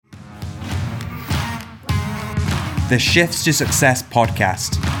the Shifts to Success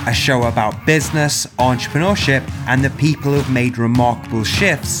podcast, a show about business, entrepreneurship, and the people who've made remarkable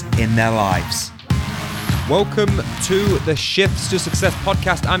shifts in their lives. Welcome to the Shifts to Success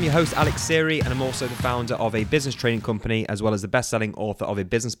podcast. I'm your host, Alex Seary, and I'm also the founder of a business training company, as well as the best-selling author of a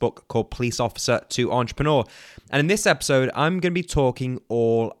business book called Police Officer to Entrepreneur. And in this episode, I'm going to be talking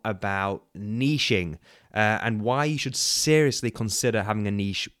all about niching and why you should seriously consider having a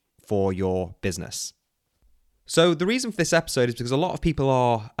niche for your business. So the reason for this episode is because a lot of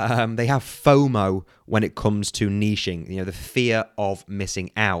people they have FOMO when it comes to niching, the fear of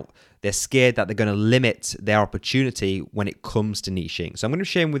missing out. They're scared that they're going to limit their opportunity when it comes to niching. So I'm going to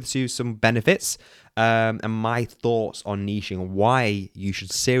share with you some benefits and my thoughts on niching and why you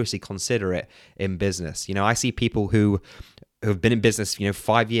should seriously consider it in business. I see people who have been in business,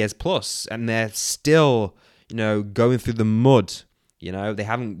 5 years plus, and they're still, going through the mud. They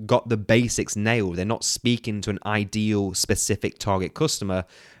haven't got the basics nailed. They're not speaking to an ideal, specific target customer.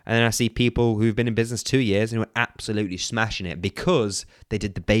 And then I see people who've been in business 2 years and who are absolutely smashing it because they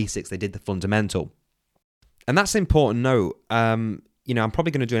did the basics, they did the fundamental. And that's an important note. I'm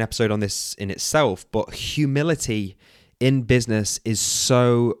probably going to do an episode on this in itself, but humility in business is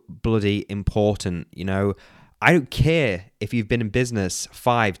so bloody important. I don't care if you've been in business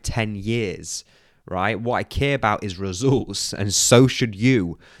 5-10 years. Right? What I care about is results, and so should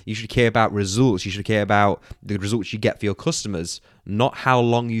you. You should care about results. You should care about the results you get for your customers, not how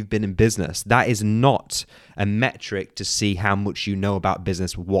long you've been in business. That is not a metric to see how much you know about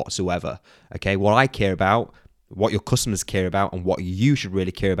business whatsoever. Okay? What I care about, what your customers care about, and what you should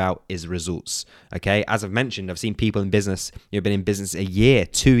really care about is results. Okay? As I've mentioned, I've seen people in business who've been in business a year,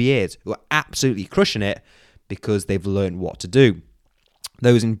 2 years, who are absolutely crushing it because they've learned what to do.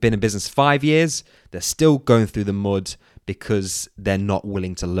 Those who've been in business 5 years, they're still going through the mud because they're not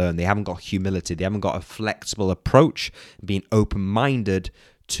willing to learn. They haven't got humility. They haven't got a flexible approach, being open-minded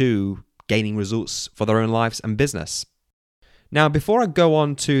to gaining results for their own lives and business. Now, before I go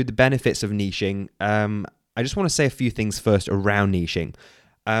on to the benefits of niching, I just want to say a few things first around niching.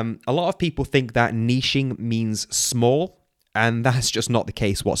 A lot of people think that niching means small, and that's just not the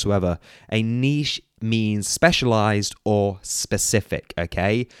case whatsoever. A niche means specialized or specific,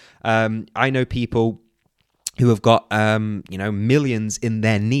 okay? I know people who have got, millions in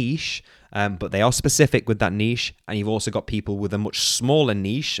their niche, but they are specific with that niche. And you've also got people with a much smaller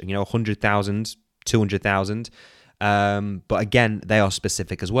niche, 100,000, 200,000. But again, they are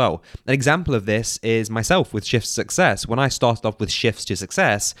specific as well. An example of this is myself with Shifts to Success. When I started off with Shifts to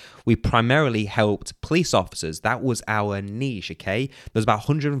Success, we primarily helped police officers. That was our niche, okay? There's about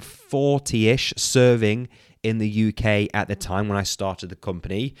 140-ish serving in the UK at the time when I started the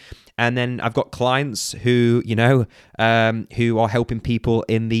company. And then I've got clients who, who are helping people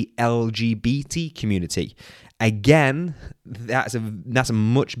in the LGBT community. Again, that's a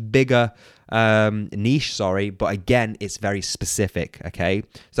much bigger niche, but again, it's very specific, okay?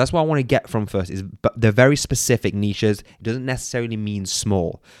 So that's what I want to get from first, is they're very specific niches. It doesn't necessarily mean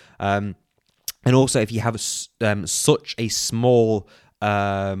small. And also, if you have such a small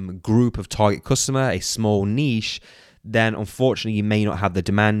group of target customer, a small niche, then unfortunately, you may not have the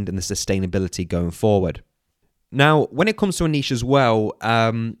demand and the sustainability going forward. Now, when it comes to a niche as well,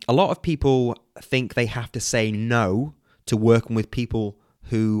 a lot of people think they have to say no to working with people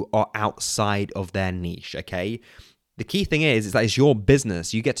who are outside of their niche, okay? The key thing is that it's your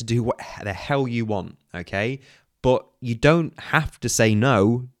business. You get to do what the hell you want, okay? But you don't have to say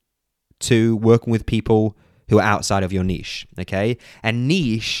no to working with people who are outside of your niche, okay? And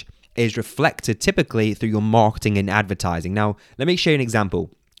niche is reflected typically through your marketing and advertising. Now, let me show you an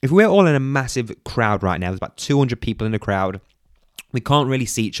example. If we're all in a massive crowd right now, there's about 200 people in the crowd, we can't really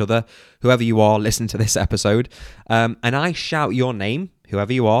see each other, whoever you are, listen to this episode, and I shout your name,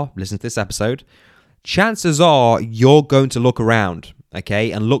 whoever you are, listen to this episode, chances are you're going to look around,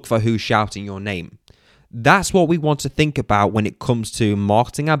 okay, and look for who's shouting your name. That's what we want to think about when it comes to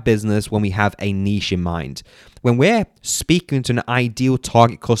marketing our business when we have a niche in mind. When we're speaking to an ideal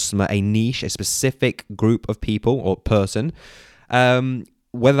target customer, a niche, a specific group of people or person,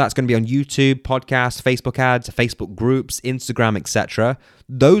 whether that's going to be on YouTube, podcasts, Facebook ads, Facebook groups, Instagram, etc.,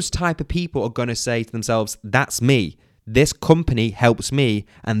 those type of people are going to say to themselves, that's me. This company helps me,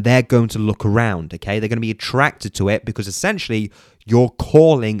 and they're going to look around, okay? They're going to be attracted to it because essentially you're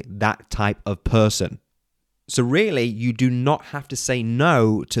calling that type of person. So really, you do not have to say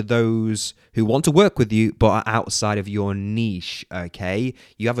no to those who want to work with you but are outside of your niche, okay?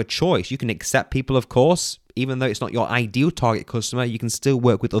 You have a choice. You can accept people, of course. Even though it's not your ideal target customer, you can still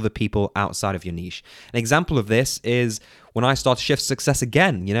work with other people outside of your niche. An example of this is when I started Shift Success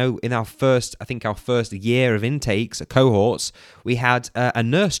again. In our first year of intakes, cohorts, we had a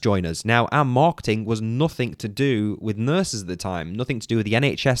nurse join us. Now, our marketing was nothing to do with nurses at the time, nothing to do with the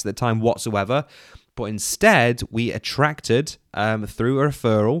NHS at the time whatsoever. But instead, we attracted, through a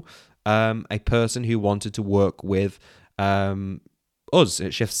referral, a person who wanted to work with us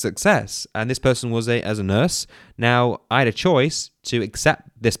at Shift Success. And this person was as a nurse. Now, I had a choice to accept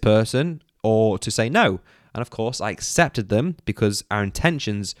this person or to say no. And of course, I accepted them because our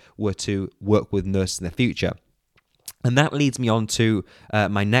intentions were to work with nurses in the future. And that leads me on to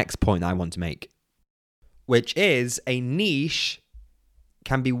my next point that I want to make, which is a niche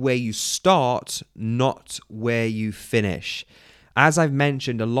can be where you start, not where you finish. As I've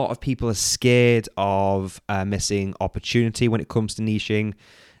mentioned, a lot of people are scared of missing opportunity when it comes to niching,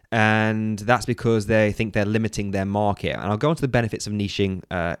 and that's because they think they're limiting their market. And I'll go into the benefits of niching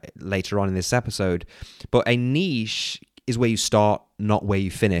later on in this episode, but a niche is where you start, not where you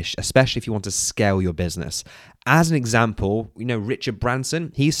finish, especially if you want to scale your business. As an example, Richard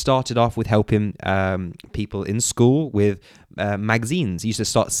Branson, he started off with helping people in school with magazines. He used to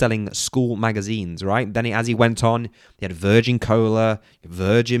start selling school magazines, right? Then as he went on, he had Virgin Cola,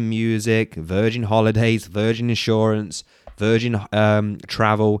 Virgin Music, Virgin Holidays, Virgin Insurance, Virgin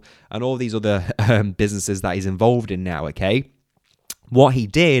Travel, and all these other businesses that he's involved in now, okay? What he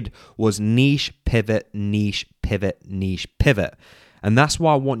did was niche, pivot, niche, pivot, niche, pivot. And that's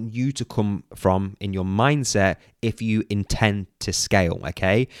where I want you to come from in your mindset if you intend to scale,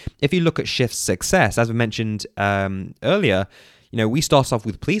 okay? If you look at Shift Success, as I mentioned earlier, we started off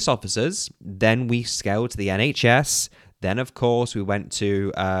with police officers, then we scaled to the NHS, then, of course, we went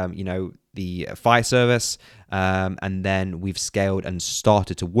to, the fire service, and then we've scaled and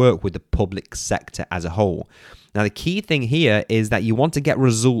started to work with the public sector as a whole. Now, the key thing here is that you want to get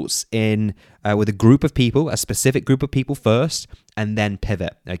results in with a group of people, a specific group of people first, and then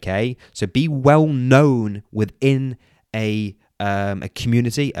pivot, okay? So be well known within a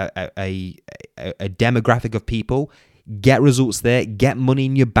community, a demographic of people. Get results there, get money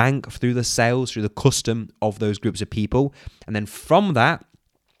in your bank through the sales, through the custom of those groups of people. And then from that,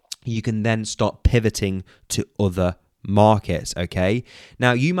 you can then start pivoting to other markets, okay?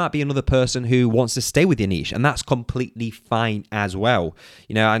 Now, you might be another person who wants to stay with your niche, and that's completely fine as well.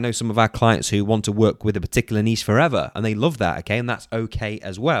 I know some of our clients who want to work with a particular niche forever, and they love that, okay? And that's okay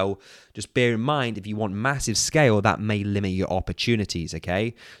as well. Just bear in mind, if you want massive scale, that may limit your opportunities,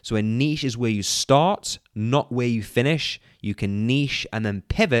 okay? So a niche is where you start, not where you finish. You can niche and then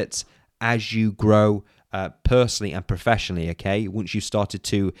pivot as you grow personally and professionally, okay? Once you've started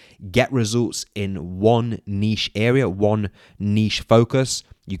to get results in one niche area, one niche focus,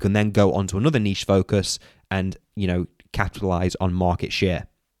 you can then go on to another niche focus and, capitalize on market share.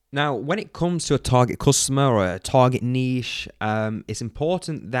 Now, when it comes to a target customer or a target niche, it's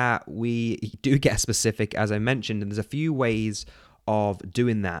important that we do get specific, as I mentioned, and there's a few ways of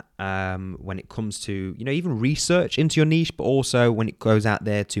doing that when it comes to, even research into your niche, but also when it goes out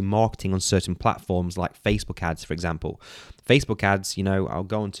there to marketing on certain platforms like Facebook ads, for example. Facebook ads, I'll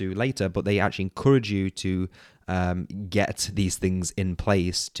go on to later, but they actually encourage you to get these things in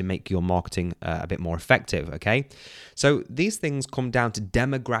place to make your marketing a bit more effective, okay? So these things come down to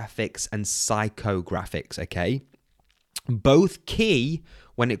demographics and psychographics, okay? Both key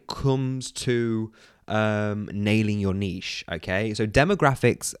when it comes to nailing your niche, okay? So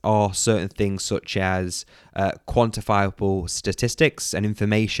demographics are certain things such as quantifiable statistics and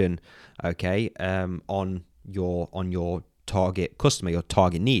information, okay, on your target customer, your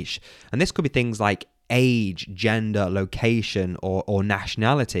target niche. And this could be things like age, gender, location, or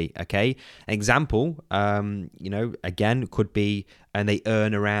nationality, okay? An example, again, could be, and they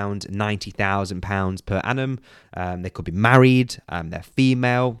earn around £90,000 per annum. They could be married, they're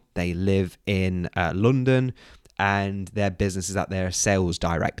female, they live in London, and their business is that they're a sales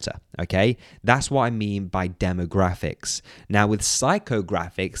director, okay? That's what I mean by demographics. Now, with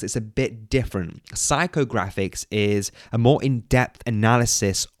psychographics, it's a bit different. Psychographics is a more in-depth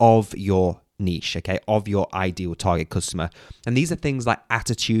analysis of your niche, okay, of your ideal target customer. And these are things like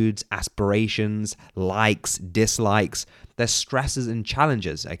attitudes, aspirations, likes, dislikes, their stresses and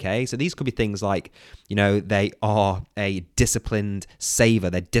challenges, okay? So these could be things like, they are a disciplined saver,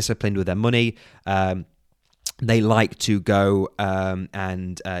 they're disciplined with their money, They like to go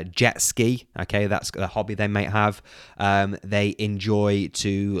and jet ski. Okay, that's a hobby they might have. They enjoy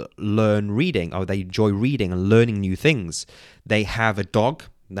to learn reading, or they enjoy reading and learning new things. They have a dog.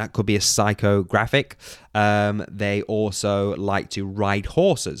 That could be a psychographic. They also like to ride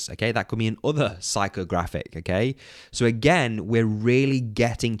horses. Okay, that could be another psychographic. Okay, so again, we're really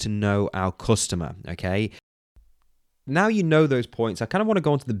getting to know our customer. Okay. Now you know those points, I kind of want to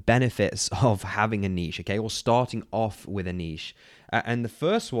go into the benefits of having a niche, okay, or starting off with a niche. And the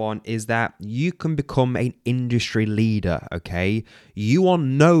first one is that you can become an industry leader, okay? You are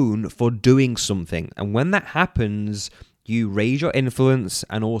known for doing something. And when that happens, you raise your influence,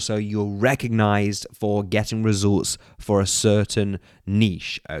 and also you're recognized for getting results for a certain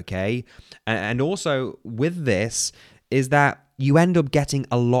niche, okay? And also with this is that you end up getting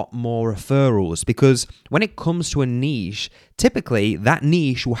a lot more referrals, because when it comes to a niche, typically that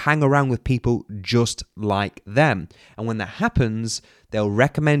niche will hang around with people just like them. And when that happens, they'll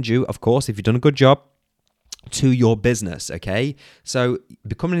recommend you, of course, if you've done a good job, to your business, okay? So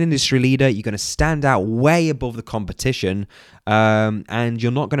becoming an industry leader, you're going to stand out way above the competition, and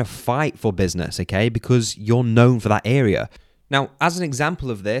you're not going to fight for business, okay? Because you're known for that area. Now, as an example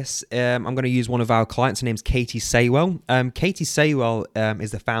of this, I'm going to use one of our clients. Her name's Katie Saywell. Katie Saywell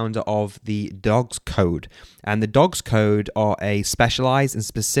is the founder of the Dogs Code. And the Dogs Code are a specialized and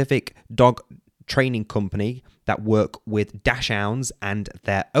specific dog training company that work with dachshunds and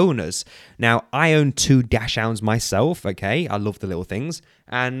their owners. Now, I own 2 dachshunds myself, okay? I love the little things.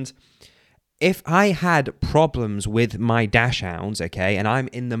 And if I had problems with my dachshunds, okay, and I'm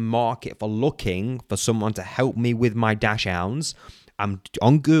in the market for looking for someone to help me with my dachshunds, I'm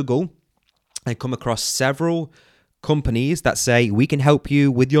on Google, I come across several companies that say, we can help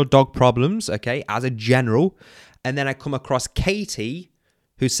you with your dog problems, okay, as a general. And then I come across Katie,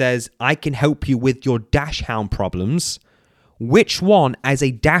 who says, I can help you with your dachshund problems. Which one, as a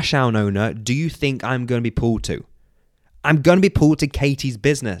dachshund owner, do you think I'm going to be pulled to? I'm going to be pulled to Katie's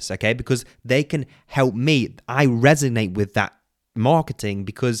business, okay, because they can help me. I resonate with that marketing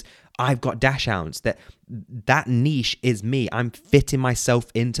because I've got dachshunds. That niche is me. I'm fitting myself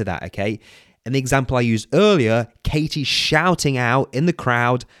into that, okay? And the example I used earlier, Katie's shouting out in the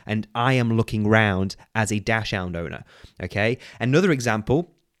crowd, and I am looking round as a dachshund owner, okay? Another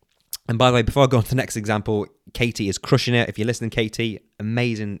example, and by the way, before I go on to the next example, Katie is crushing it. If you're listening, Katie,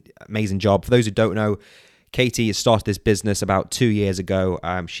 amazing job. For those who don't know, Katie has started this business about 2 years ago.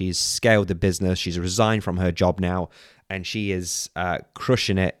 She's scaled the business. She's resigned from her job now, and she is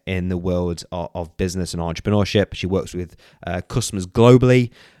crushing it in the world of business and entrepreneurship. She works with customers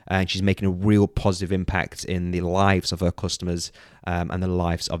globally, and she's making a real positive impact in the lives of her customers and the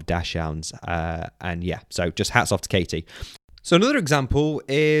lives of dachshunds. And yeah, so just hats off to Katie. So another example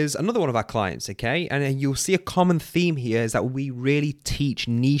is another one of our clients, okay? And you'll see a common theme here is that we really teach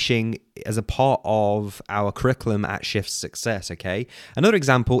niching as a part of our curriculum at Shift Success, okay? Another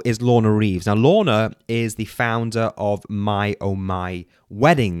example is Lorna Reeves. Now, Lorna is the founder of My Oh My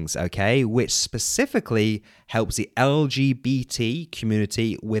Weddings, okay? Which specifically helps the LGBT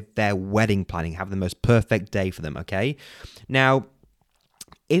community with their wedding planning, have the most perfect day for them, okay? Now,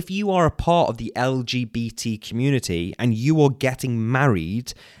 if you are a part of the LGBT community and you are getting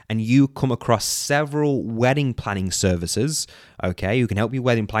married and you come across several wedding planning services, okay, who can help you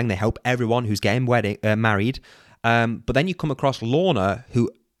wedding planning, they help everyone who's getting married, but then you come across Lorna, who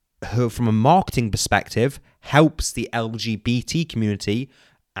from a marketing perspective helps the LGBT community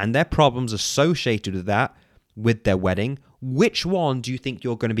and their problems associated with that with their wedding, which one do you think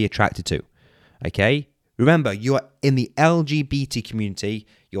you're going to be attracted to? Okay? Remember, you're in the LGBT community,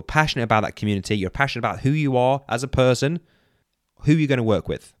 you're passionate about that community, you're passionate about who you are as a person, who you're going to work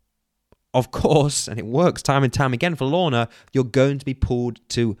with. Of course, and it works time and time again for Lorna, you're going to be pulled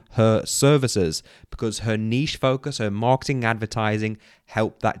to her services because her niche focus, her marketing, advertising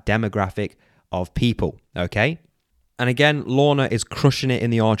help that demographic of people, okay? And again, Lorna is crushing it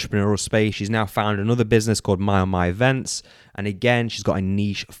in the entrepreneurial space. She's now founded another business called My Oh My Events. And again, she's got a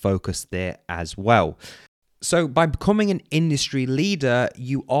niche focus there as well. So by becoming an industry leader,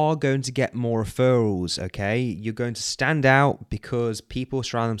 you are going to get more referrals, okay? You're going to stand out because people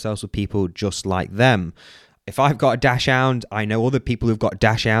surround themselves with people just like them. If I've got a dachshund, I know other people who've got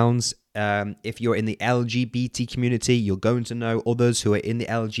dachshunds. If you're in the LGBT community, you're going to know others who are in the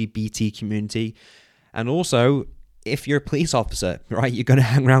LGBT community. And also, if you're a police officer, right, you're going to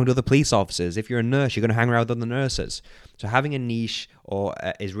hang around with other police officers. If you're a nurse, you're going to hang around with other nurses. So having a niche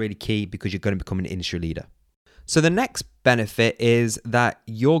is really key because you're going to become an industry leader. So the next benefit is that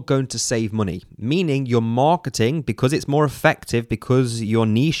you're going to save money, meaning your marketing, because it's more effective, because you're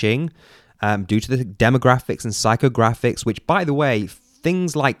niching, due to the demographics and psychographics, which, by the way,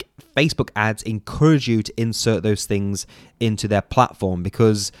 things like Facebook ads encourage you to insert those things into their platform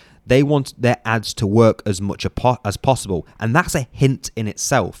because they want their ads to work as much as possible. And that's a hint in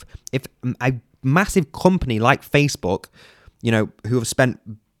itself. If a massive company like Facebook, who have spent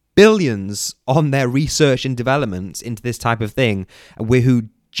billions on their research and development into this type of thing, who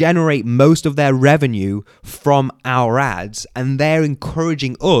generate most of their revenue from our ads, and they're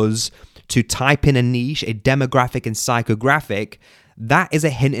encouraging us to type in a niche, a demographic and psychographic, that is a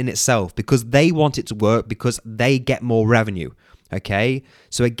hint in itself because they want it to work because they get more revenue. Okay,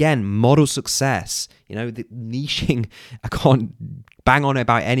 so again, model success, the niching, I can't bang on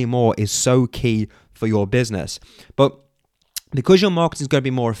about anymore, is so key for your business. But because your marketing is going to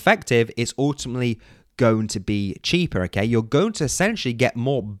be more effective, it's ultimately going to be cheaper, okay? You're going to essentially get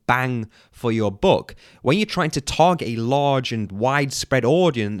more bang for your buck. When you're trying to target a large and widespread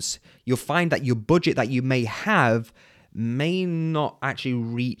audience, you'll find that your budget that you may have may not actually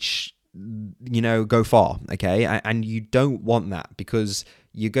reach, go far, okay? And you don't want that because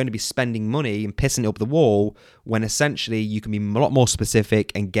you're going to be spending money and pissing it up the wall when essentially you can be a lot more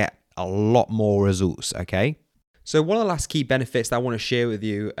specific and get a lot more results, okay? So one of the last key benefits that I want to share with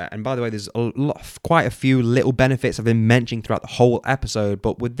you, and by the way, there's quite a few little benefits I've been mentioning throughout the whole episode,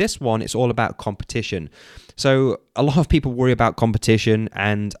 but with this one, it's all about competition. So a lot of people worry about competition,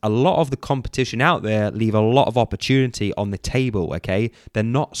 and a lot of the competition out there leave a lot of opportunity on the table, okay? They're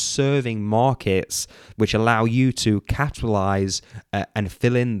not serving markets which allow you to capitalize and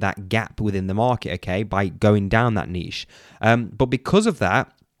fill in that gap within the market, okay, by going down that niche. But because of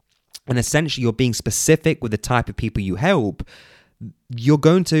that, and essentially you're being specific with the type of people you help, you're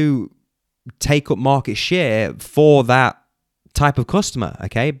going to take up market share for that type of customer,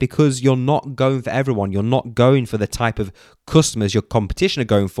 okay? Because you're not going for everyone. You're not going for the type of customers your competition are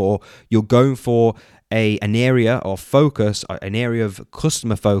going for. You're going for an area of focus, an area of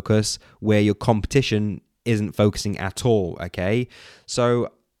customer focus where your competition isn't focusing at all, okay?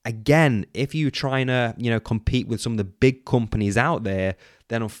 So again, if you're trying to, compete with some of the big companies out there,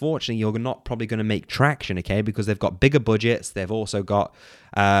 then unfortunately you're not probably going to make traction, okay? Because they've got bigger budgets. They've also got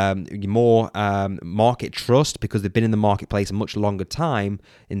more market trust because they've been in the marketplace a much longer time.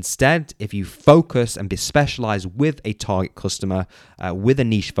 Instead, if you focus and be specialized with a target customer, with a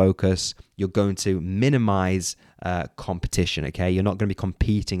niche focus, you're going to minimize competition, okay? You're not going to be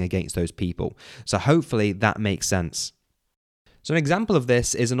competing against those people. So hopefully that makes sense. So an example of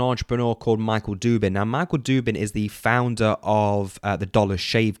this is an entrepreneur called Michael Dubin. Now, Michael Dubin is the founder of the Dollar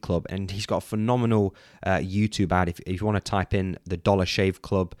Shave Club, and he's got a phenomenal YouTube ad. If you want to type in the Dollar Shave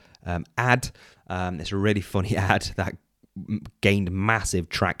Club ad, it's a really funny ad that gained massive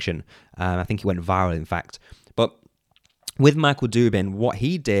traction. I think he went viral, in fact. But with Michael Dubin, what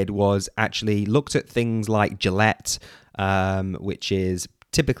he did was actually looked at things like Gillette, which is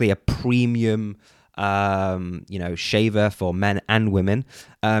typically a premium shaver for men and women.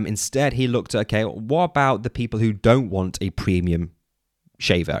 Instead, he looked at, okay, what about the people who don't want a premium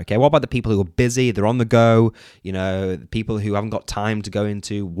shaver? Okay, what about the people who are busy, they're on the go, people who haven't got time to go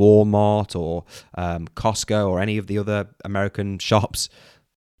into Walmart or Costco or any of the other American shops?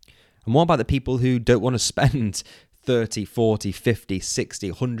 And what about the people who don't want to spend $30, $40, $50,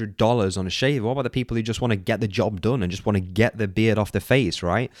 $60, $100 on a shave? What about the people who just want to get the job done and just want to get the beard off their face,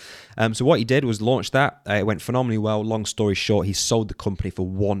 right? So what he did was launch that. It went phenomenally well. Long story short, he sold the company for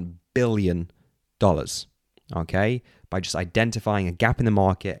 $1 billion, okay, by just identifying a gap in the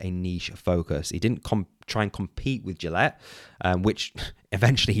market, a niche focus. He didn't try and compete with Gillette, which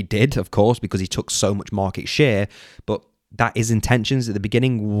eventually he did, of course, because he took so much market share, but that his intentions at the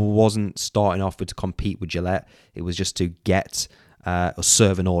beginning wasn't starting off with to compete with Gillette. It was just to get or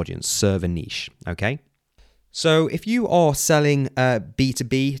serve an audience, serve a niche, okay? So if you are selling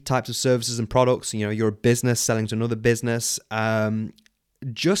B2B types of services and products, you're a business selling to another business,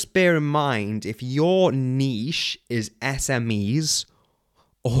 just bear in mind, if your niche is SMEs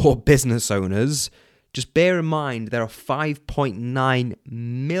or business owners, just bear in mind there are 5.9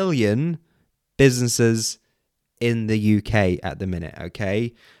 million businesses in the UK at the minute,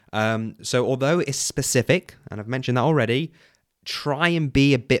 okay? So although it's specific, and I've mentioned that already, try and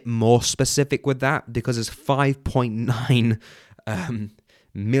be a bit more specific with that because there's 5.9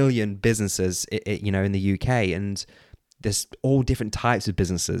 million businesses, in the UK, and there's all different types of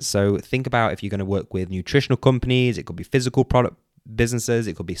businesses. So think about if you're going to work with nutritional companies, it could be physical product businesses,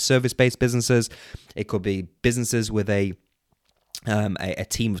 it could be service-based businesses, it could be businesses with a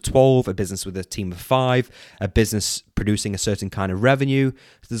team of 12, a business with a team of 5, a business producing a certain kind of revenue.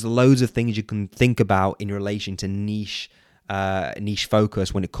 So there's loads of things you can think about in relation to niche niche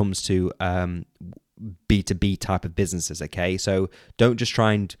focus when it comes to B2B type of businesses, okay? So don't just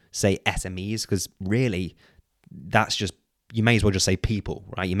try and say SMEs, because really that's just, you may as well just say people,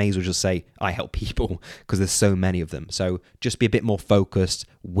 right? You may as well just say I help people, because there's so many of them. So just be a bit more focused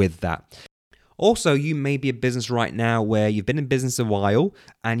with that. Also, you may be a business right now where you've been in business a while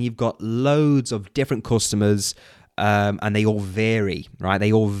and you've got loads of different customers, and they all vary, right?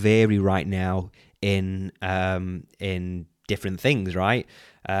 They all vary right now in different things, right?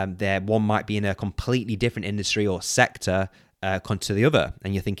 One might be in a completely different industry or sector to the other,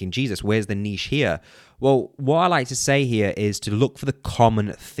 and you're thinking, Jesus, where's the niche here? Well, what I like to say here is to look for the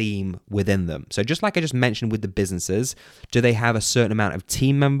common theme within them. So just like I just mentioned with the businesses, do they have a certain amount of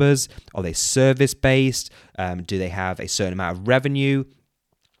team members? Are they service-based? Do they have a certain amount of revenue?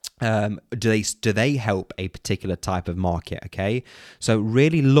 Do they help a particular type of market? Okay, so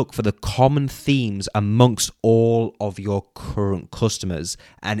really look for the common themes amongst all of your current customers,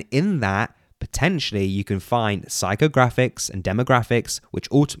 and in that, potentially you can find psychographics and demographics, which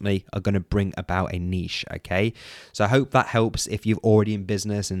ultimately are going to bring about a niche. Okay, so I hope that helps if you're already in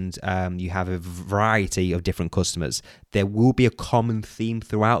business and you have a variety of different customers. There will be a common theme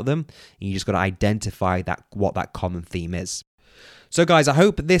throughout them, and you just got to identify what that common theme is. So guys, I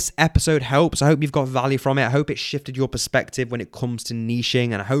hope this episode helps. I hope you've got value from it. I hope it shifted your perspective when it comes to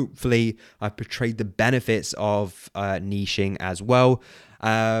niching, and hopefully I've portrayed the benefits of niching as well.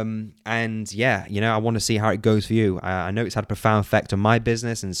 And yeah, I want to see how it goes for you. I know it's had a profound effect on my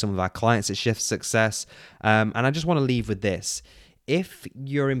business and some of our clients at Shift Success. And I just want to leave with this. If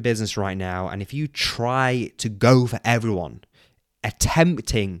you're in business right now and if you try to go for everyone,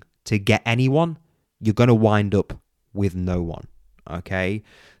 attempting to get anyone, you're going to wind up with no one. Okay,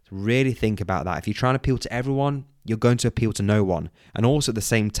 really think about that. If you're trying to appeal to everyone, you're going to appeal to no one. And also at the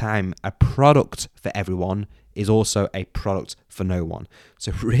same time, a product for everyone is also a product for no one.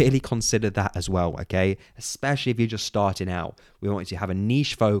 So really consider that as well, okay? Especially if you're just starting out. We want you to have a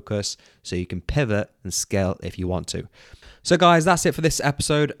niche focus so you can pivot and scale if you want to. So guys, that's it for this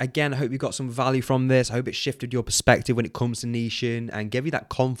episode. Again, I hope you got some value from this. I hope it shifted your perspective when it comes to niching and gave you that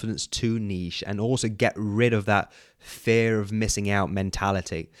confidence to niche, and also get rid of that fear of missing out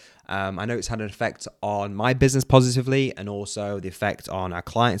mentality. I know it's had an effect on my business positively, and also the effect on our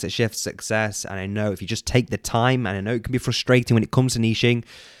clients at Shift Success. And I know if you just take the time, and I know it can be frustrating when it comes to niching,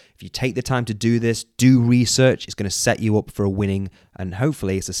 if you take the time to do this, do research, it's going to set you up for a winning and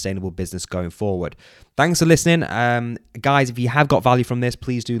hopefully a sustainable business going forward. Thanks for listening. Guys, if you have got value from this,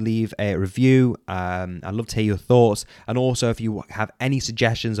 please do leave a review. I'd love to hear your thoughts. And also, if you have any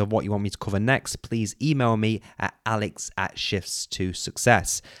suggestions of what you want me to cover next, please email me at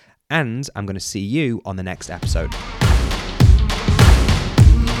alex@shifts2success. And I'm going to see you on the next episode.